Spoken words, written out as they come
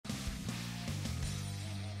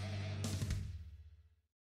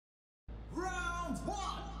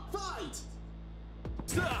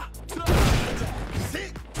Sim!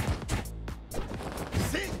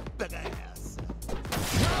 Sim! Pega essa!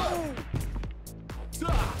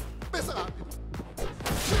 Pensa rápido!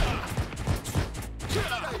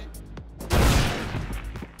 Pega aí!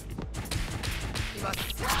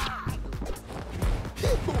 Embaçado!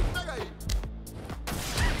 Rico! Pega aí!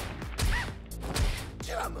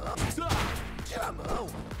 Tira a mão! Tira a mão!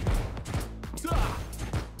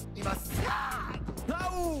 Embaçado!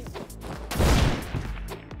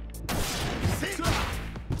 Sim!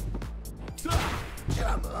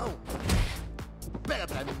 Tira a mão! Pega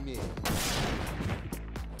pra mim!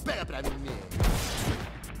 Pega pra mim!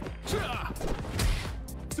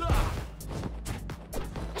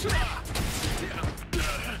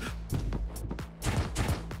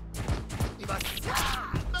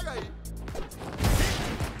 Embaçado! Pega aí!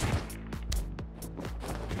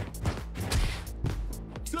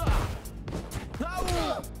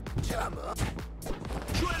 Tira a mão!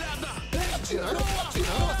 Joelhada! Tirando,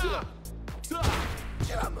 vacila!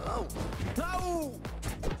 Tira a mão!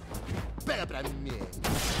 Pega pra mim!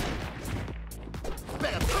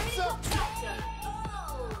 Pega pra mim!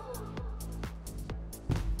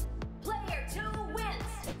 Player 2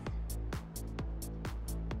 wins.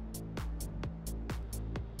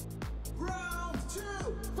 Round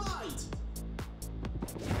 2, fight!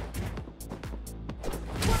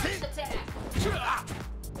 First attack.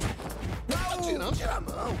 Tirando, tira a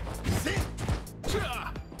mão! Sim!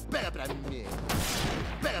 Pega pra mim!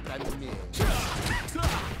 Pega pra mim!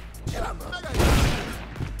 Tira a mão! Pega aí!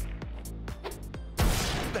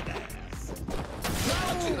 Pega essa!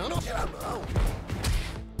 Tirando, tira a mão!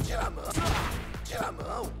 Tira a mão! Tira a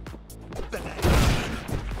mão! Pega aí!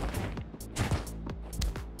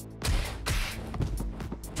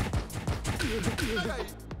 Pega aí!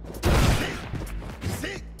 Sim!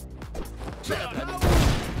 Sim! Pega pra mim!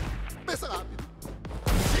 Pensa rápido!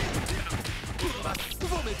 Sim! Mas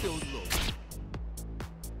vou meter o louco!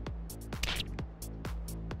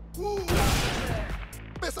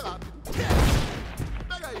 Pensa rápido!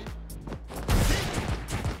 Pega aí! Sim!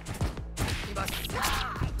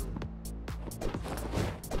 Embaçado!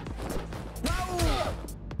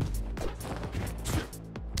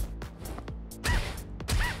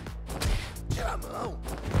 Tira a mão!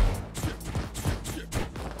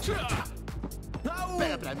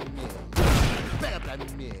 Pega pra mim! Pega pra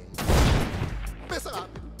mim! Pensa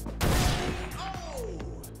rápido!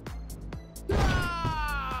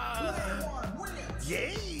 Player 1 wins!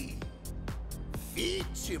 Yay!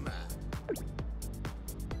 Vítima!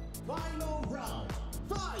 Final round,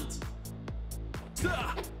 fight!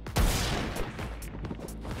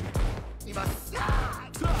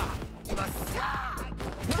 Embaçado! Embaçado!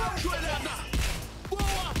 Joelhada! Boa,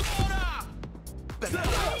 bora! Pega aí!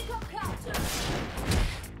 Critical counter.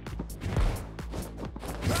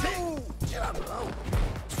 Sim! Tira a mão!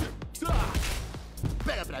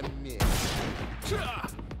 Pega pra mim!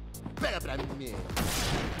 Pega pra mim!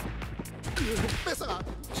 Pensa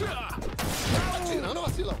rápido! Tirando,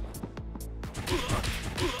 vacilão!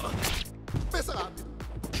 Pensa rápido!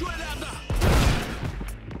 Joelhada!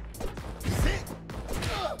 Sim!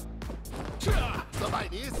 Só vai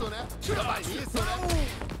nisso, né? Só vai nisso, né?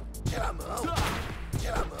 Tira a mão!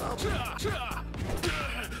 Tira a mão! Tirando!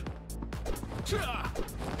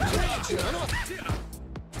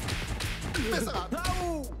 Pensa rápido!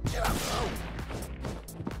 Tira a mão!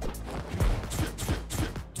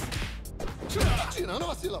 Tirando,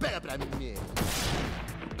 vacilão! Pega pra mim!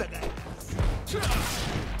 Pega essa!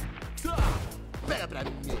 Pega pra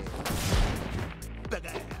mim! Pega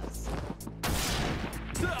essa!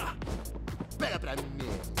 Pega pra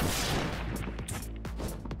mim!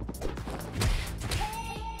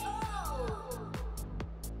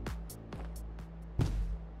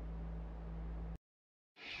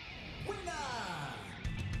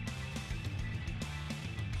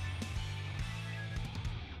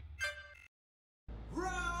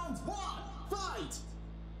 Round 1, fight!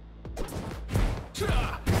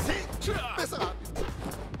 Sim! Pensa rápido!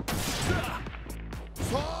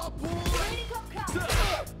 Só por... Critical counter.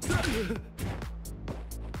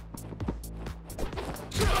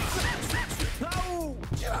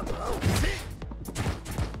 Tira a mão! Sim!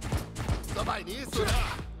 Só vai nisso, né?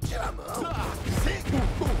 Tira a mão! Sim!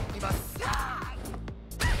 Embaçado!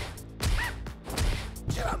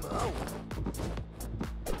 Tira a mão!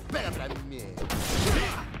 Pega pra mim!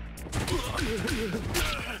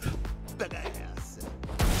 Pega essa!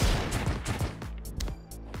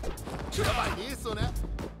 Só vai nisso, né?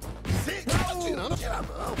 Sim! Tirando, tira a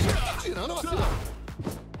mão! Tirando, vacilão!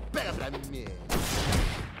 Pega pra mim!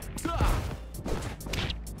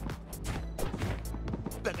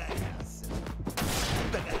 Pega essa!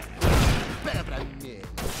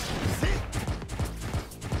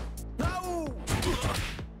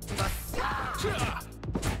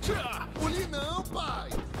 Pulir não, pai.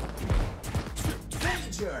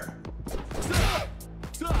 Danger!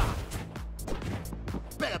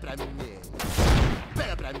 Pega pra mim.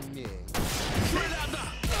 Pega pra mim.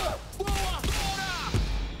 Joelhada! Boa! Bora!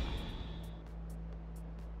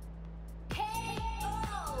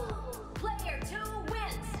 KO! Player 2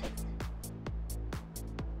 wins.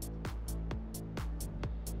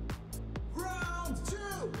 Round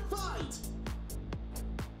 2, fight!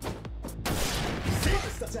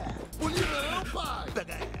 First attack! Pulir não, pai.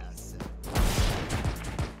 Pega essa.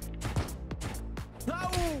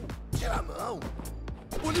 Tira a mão.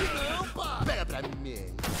 Pulir não, pai. Pega pra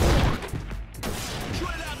mim.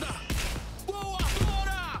 Joelhada! Boa!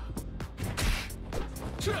 Bora!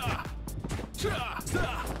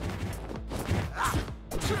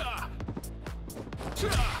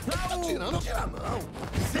 Tá tirando. Tira a mão.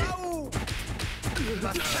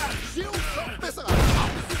 Gilson, pensa lá.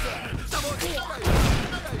 Tá bom, pega aí.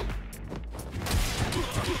 Pega aí.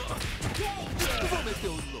 Eu vou meter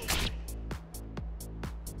o louco.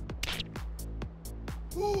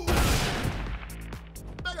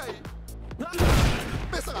 Pega aí.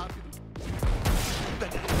 Pensa rápido.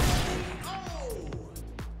 Pega aí.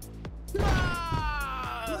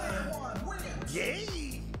 Player 1 wins!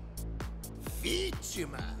 Yay!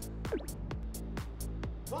 Vítima.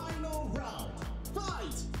 Final round,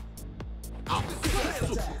 fight!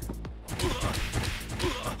 Preso. First attack!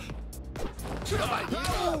 Tira a barriga.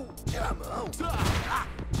 Tira a mão.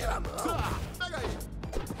 Tira a mão. Pega aí.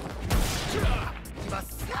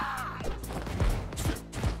 Embaçado.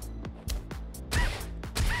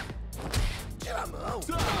 Tira a mão.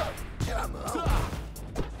 Tira a mão.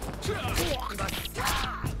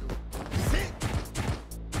 Embaçado. Sim.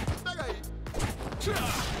 Pega aí.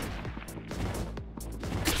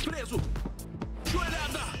 Preso!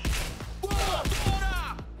 Joelhada! Boa!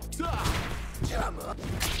 Bora! Tira a mão.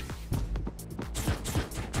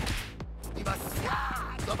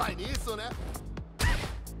 Embaçado. Só vai nisso, né?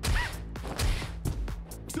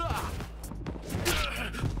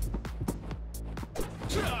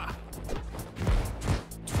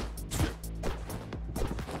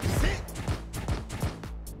 Sim.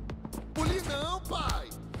 Pulir não, pai.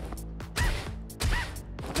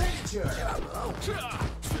 Danger! Tira a mão.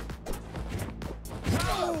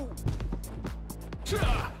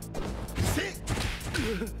 Sim.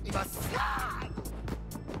 Embaçado.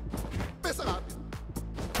 Pensa rápido.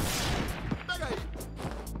 Pega aí.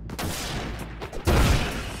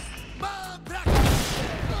 Manda.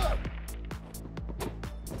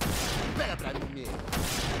 Pega pra mim.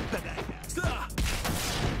 Pega essa.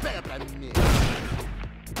 Pega pra mim.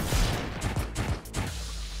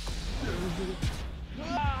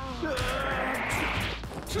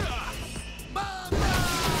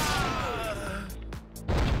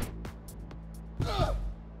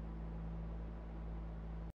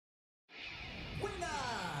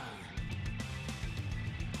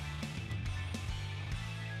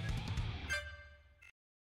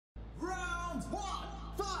 Round 1,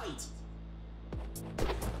 fight!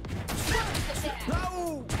 First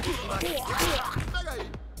attack. Pega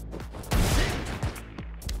aí.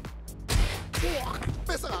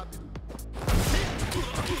 Pensa rápido.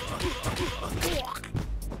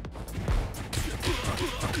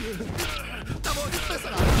 Tá bom, pensa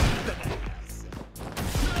rápido. Pega essa.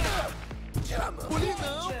 Tira a mão. Pulir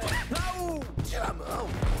não. Tira a mão.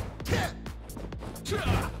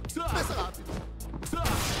 Pensa rápido.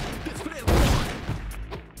 Desprezo!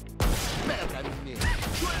 Pega pra mim.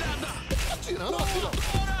 Joelhada! Tá tirando a fila.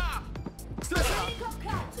 Bora! Pensa rápido. Critical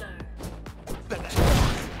counter. Pega essa.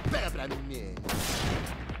 Pega pra mim.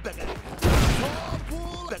 Pega essa. Só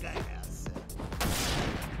pula. Pega essa.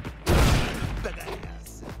 Pega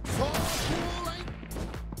essa. Só pula, hein?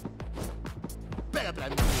 Pega pra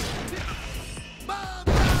mim.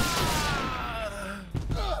 Manda!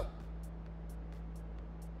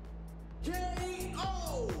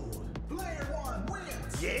 KO! Player 1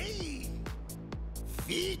 wins! Yay!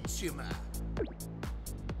 Vítima.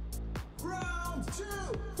 Round 2,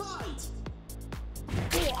 fight!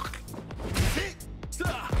 Sim.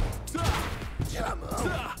 Tira a mão.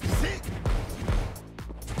 Sim.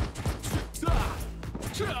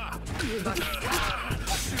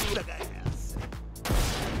 Pega essa.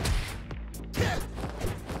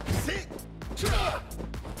 Sim. Só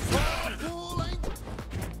pula, hein?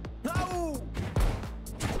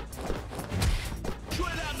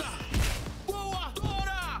 Joelhada! Boa!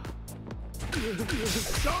 Bora!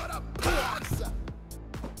 Chora, passa!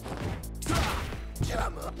 Tira a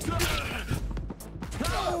mão.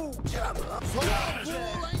 Tira a mão. Só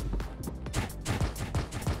pula, hein?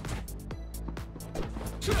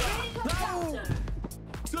 Critical counter.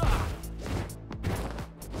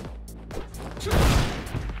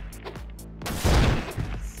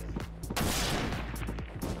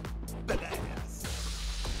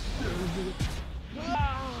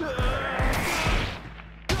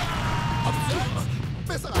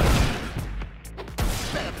 Pensa lá.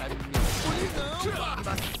 Pega pra mim. Pulinão,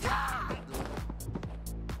 embaçado.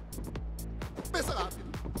 Pensa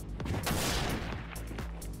rápido.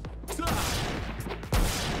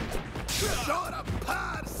 Chora,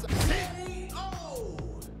 parça.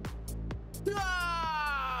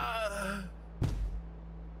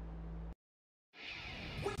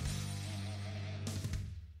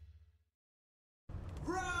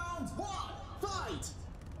 Round 1, fight!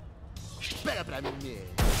 Pega pra mim.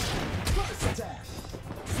 First attack!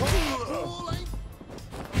 Pula, hein?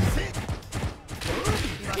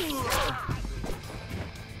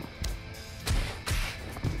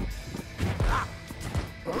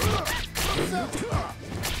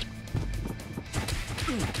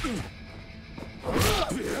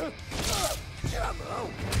 Tira a mão.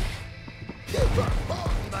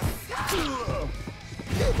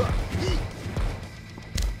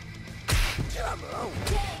 Tira a mão.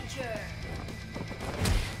 Danger!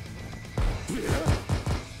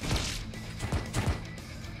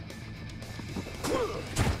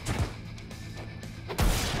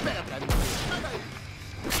 Pega pra mim. Pega aí.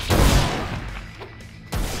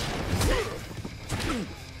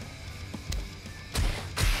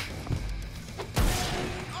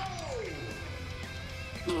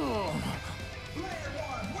 Player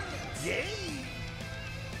 1 wins! Yay!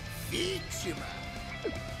 Vítima.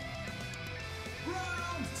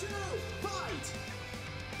 Round 2, fight!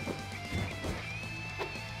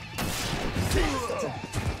 First attack!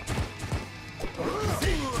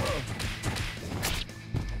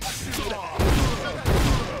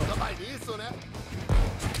 Só vai nisso, né?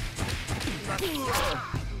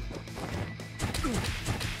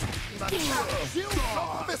 Gil,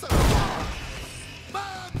 pensa lá.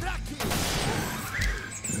 Mandrake.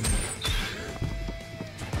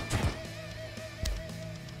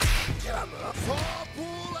 Tira a mão. Só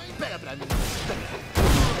pula e pega pra mim.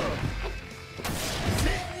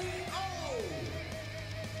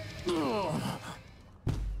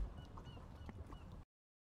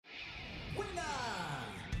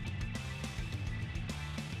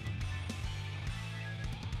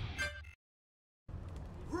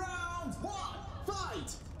 Round 1,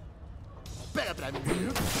 fight! Pega pra mim.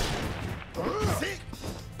 Sim.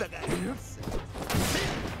 Pega esse. Sim.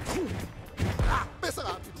 Ah, pensa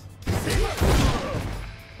rápido. Sim.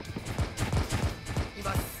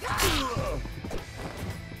 Embaçado.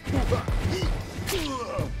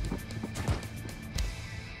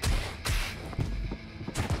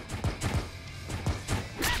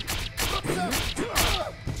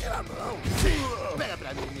 Tira a mão. Sim. Pega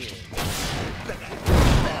pra mim. Pega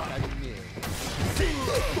pra mim. Sim.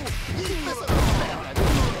 Pensa não. Pega pra mim.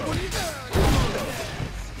 Bonita.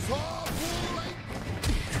 Só pula, hein?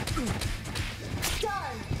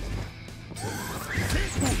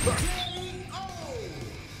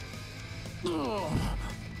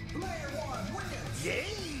 Player 1 wins!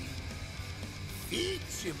 Yay!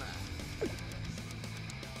 Vítima.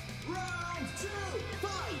 Round 2,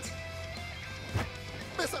 fight!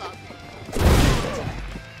 Pensa lá.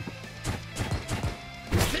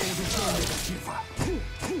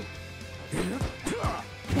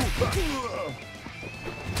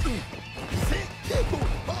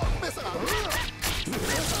 Pensa lá.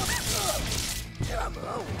 Tira a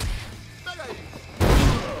mão. Pega aí.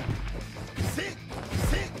 Sim.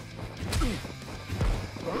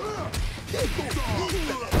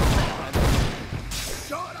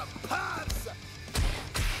 Chora, parça.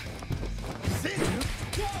 Sim.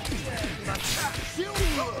 Gil,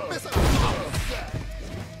 pensa lá.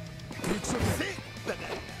 Sim. Pega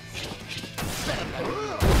aí. Pega aí.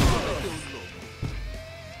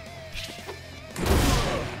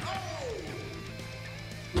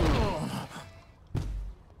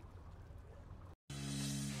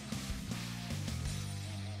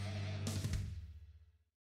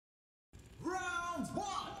 Round 1,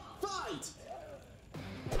 fight!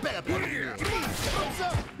 Pega pra mim.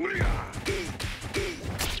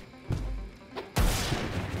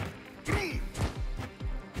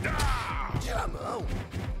 Tira a mão.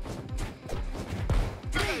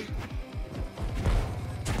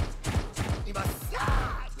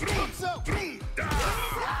 Embaçado.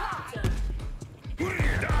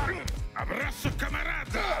 Abraço,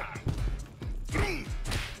 camarada!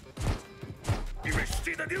 E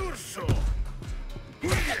vestida de urso!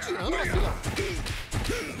 Tirando assim, ó.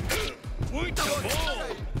 Muito bom! Pega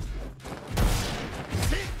aí.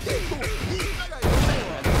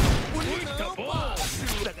 Muito bom! Boa!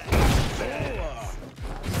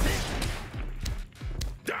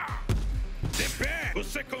 Dá! De pé!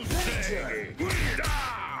 Você consegue!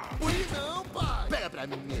 Dá! Não, pai. Pega pra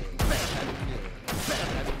mim. Pega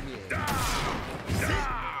pra mim. Dá!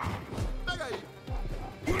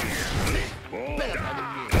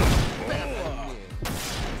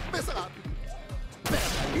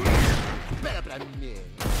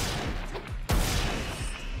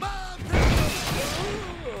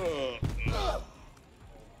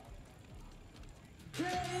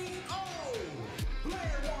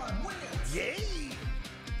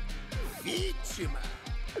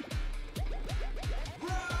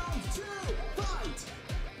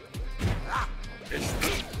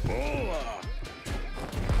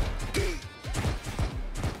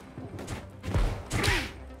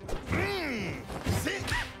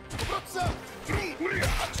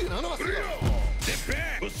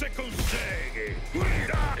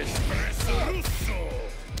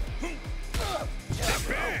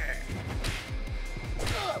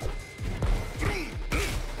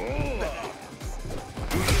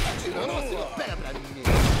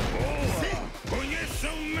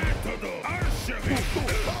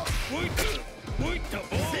 Muito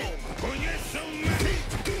bom! Conheça o método!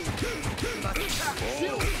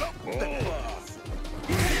 Boa!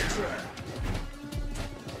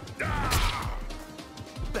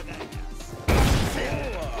 Pega essa.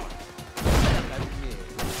 Boa! Pega pra mim mesmo.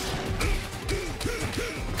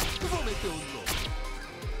 Vou meter um novo.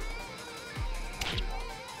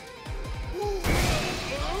 Boa!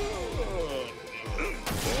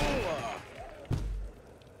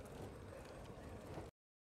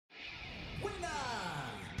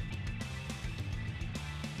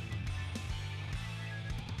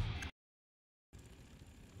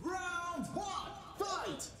 Round 1,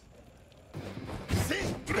 fight! Sim,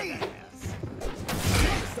 pega essa.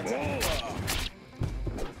 Boa!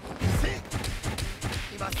 Sim.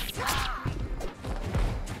 E massacre.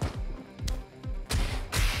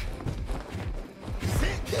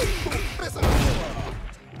 Sim. Pressão.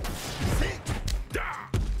 Sim. Dá!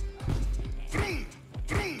 Sim.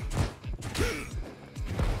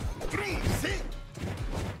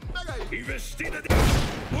 Pega aí. Investida de...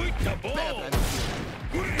 Muito bom! Pega pra mim.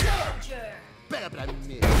 Soldier. Pega pra mim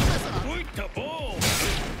mesmo. Pressão. Muito bom!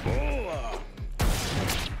 Boa!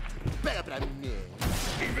 Pega pra mim mesmo.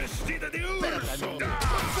 Investida de Pega pra urso! mim. Dá!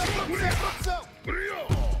 Produção. Urió!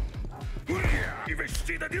 Uriá!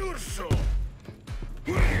 Investida de urso!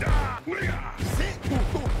 Uriá! Uriá! Sim.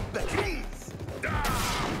 Pega isso. Dá!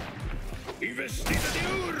 Investida de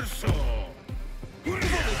urso!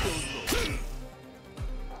 Uriá!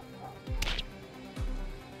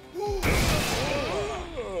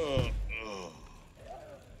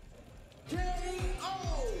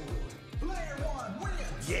 KO! Player 1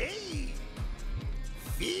 wins! Yay!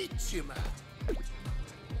 Vítima.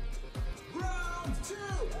 Round 2,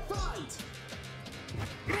 fight!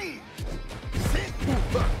 Sim.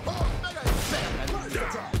 Pega aí. Pega pra mim. First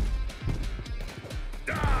attack!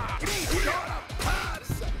 Dá! Bora,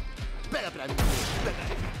 parça. Pega pra mim. Pega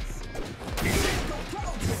isso. Single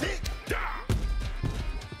counter! Sim. Dá!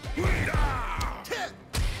 Uriá! Sim.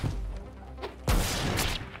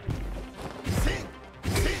 Sim.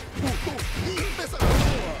 Sim. Pressão.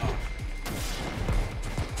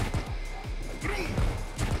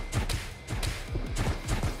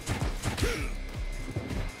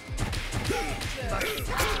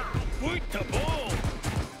 Muito bom!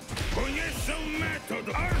 Conheça o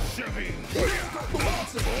método Archery! Boa!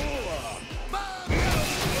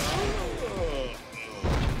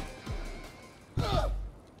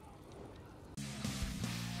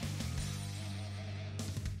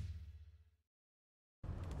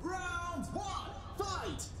 Round 1,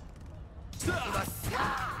 fight!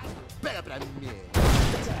 Pega pra mim mesmo.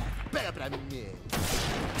 Attack! Pega pra mim mesmo.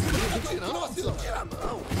 Tirando vacilo. Tira a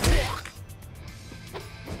mão.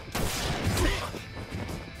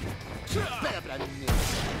 Pega pra mim mesmo.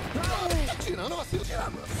 Tá tirando vacilo. Tira a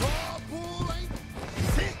mão. Só pula, hein.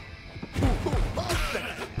 Sim. Pega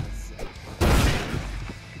essa.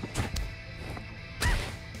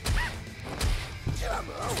 Tira a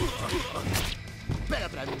mão. Pega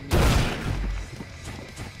pra mim mesmo.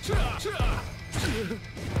 Soldier.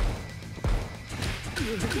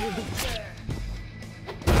 KO!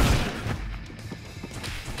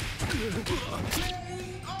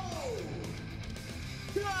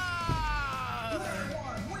 Player 1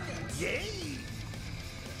 wins! Yay!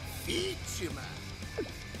 Vítima.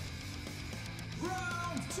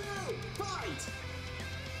 Round 2, fight!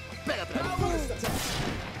 Pega pra mim. First attack!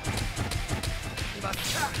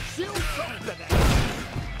 Gilson, pega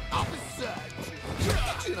Absurd.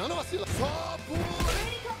 Tá tirando vacilo. Só pula, hein.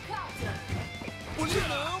 Critical counter. Pulinha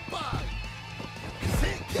não, pai.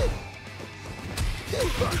 Sim.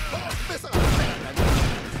 Pensa na perna.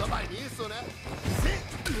 Só vai nisso, né? Sim.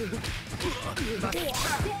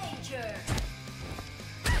 Danger.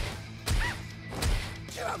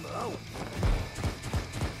 Tira a mão.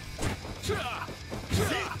 Sim.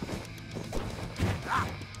 Sim.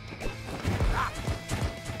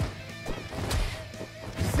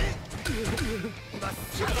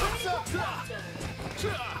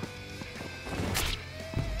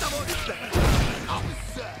 Tá bom,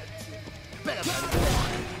 Absurd. Pega pra mim.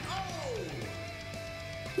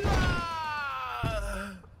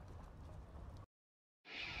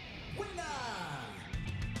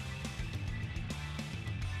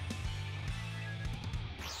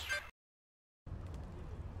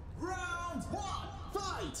 Round 1,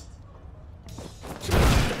 fight!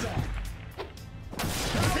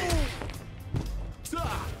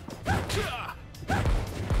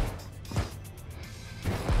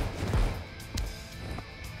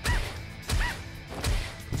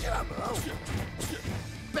 Tira a mão.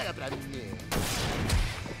 Pega pra mim mesmo.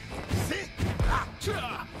 Sim.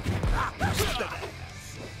 Pega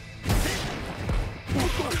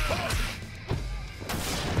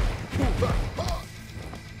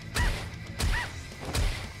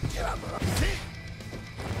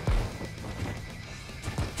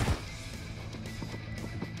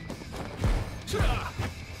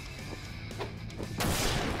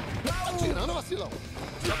Tá tirando, vacilão.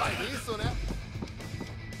 Já vai nisso, né?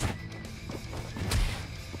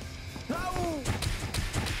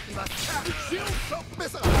 Gilson,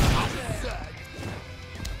 pensa lá.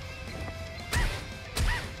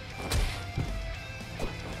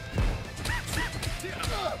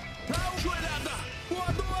 Joelhada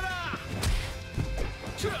voadora!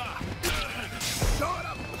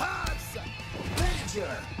 Chora, passa.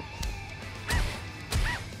 Major.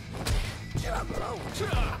 Tira a mão.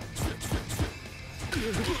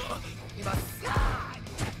 Embaçado.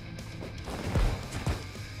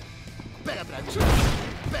 Pega pra mim.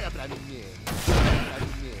 Pega pra mim mesmo. Pega pra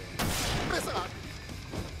mim mesmo. Pensa lá.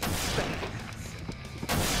 Pega essa.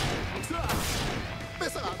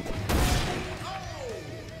 Pensa lá.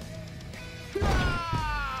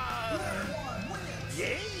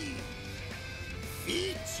 Yay!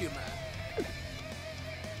 Vítima.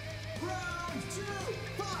 Round 2,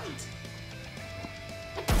 fight.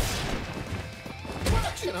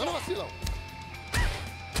 Tá tirando, vacilão.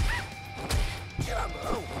 Tira a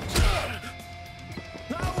mão.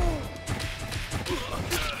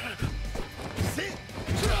 Sim.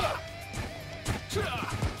 Tira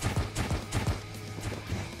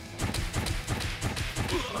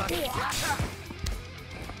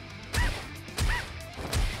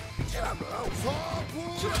a mão.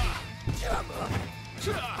 Fogo. Tira a mão.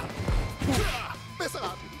 Pensa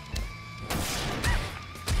lá.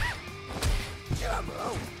 Tira a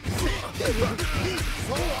mão.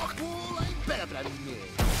 Fogo lá em pé pra mim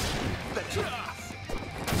mesmo. Pega.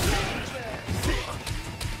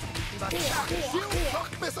 Gil,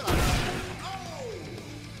 pensa lá.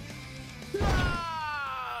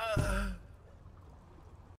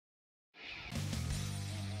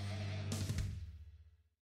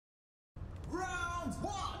 Round 1,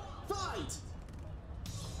 fight.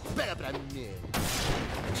 Pega pra mim mesmo.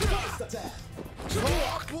 First attack.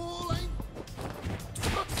 Fogo lá em...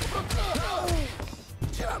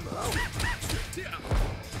 Tira a mão.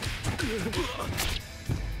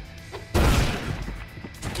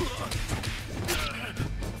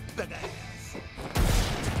 Pega essa.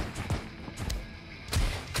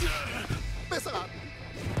 Pensa lá.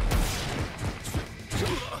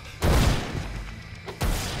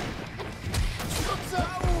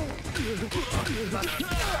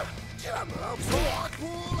 Tira a mão.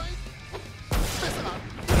 Fogo lá em... Pensa lá.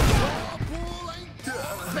 Fogo lá em...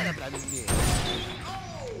 Pega pra mim mesmo.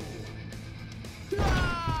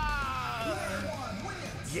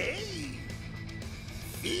 Yay!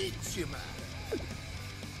 Vítima!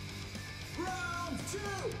 Round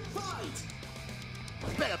 2, fight.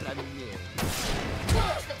 Pega pra mim mesmo.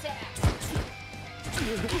 First attack.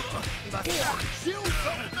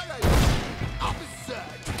 Gilson, pega aí!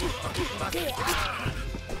 Absurdo!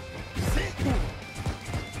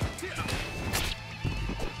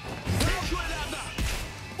 Joelhada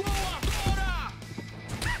voadora!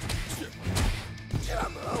 Tira a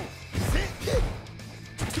mão!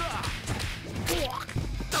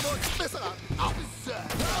 Tá bom, pensa lá!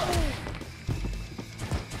 Absurdo!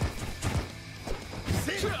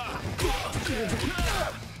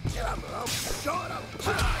 Tira a mão! Chora!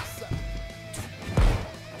 Passa!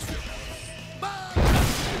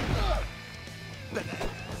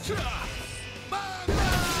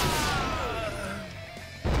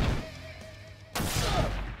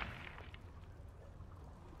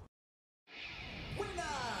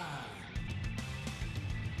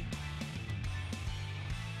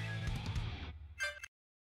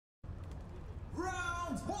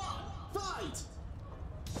 Round 1, fight.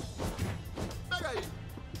 Pega aí!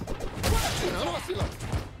 Tirando, vacilão!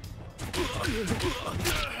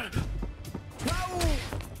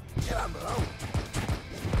 Tira a mão!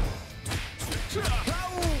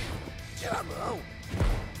 Tira a mão!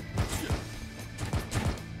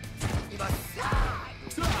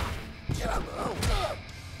 Embaçado! Tira a mão!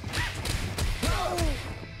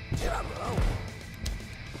 Tira a mão!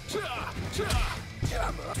 Tira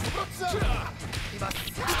a mão!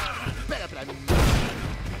 Embaçado! Pega pra mim!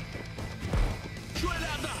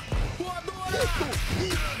 Joelhada voadora!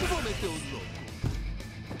 Rico! Vou meter o louco!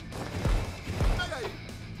 Pega aí!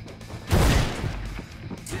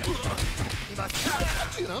 Embaçado! Tá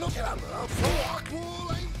tirando! Tira a mão! Fogo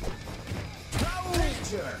lá em...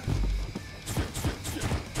 Major.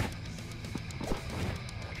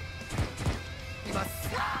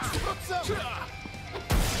 Embaçado!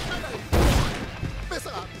 Pega aí! Pensa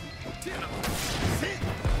lá! Sim!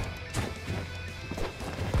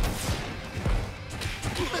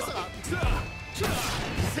 Pensa lá!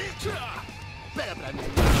 Sim! Pega pra mim!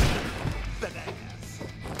 Pega essa!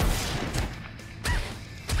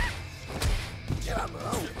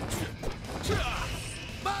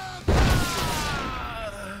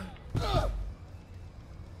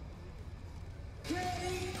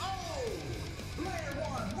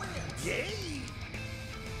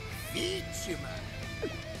 vítima.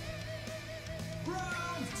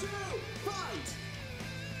 Round 2, fight!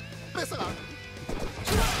 Pensa lá.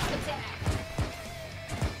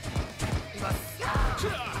 First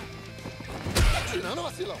attack. Tirando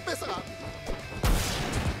vacilão. Pensa lá.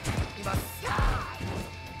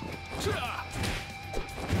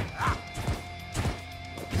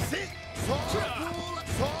 Sim. Só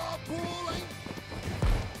pula, hein?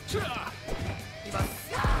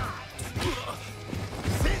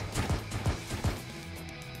 Sim.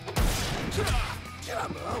 Tira a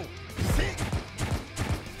mão. Sim.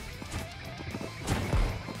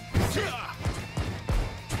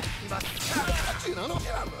 Tirando,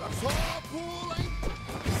 tira a mão. Só pula, hein?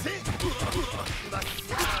 Sim.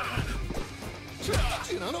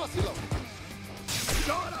 Tirando vacilão.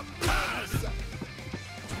 Chora,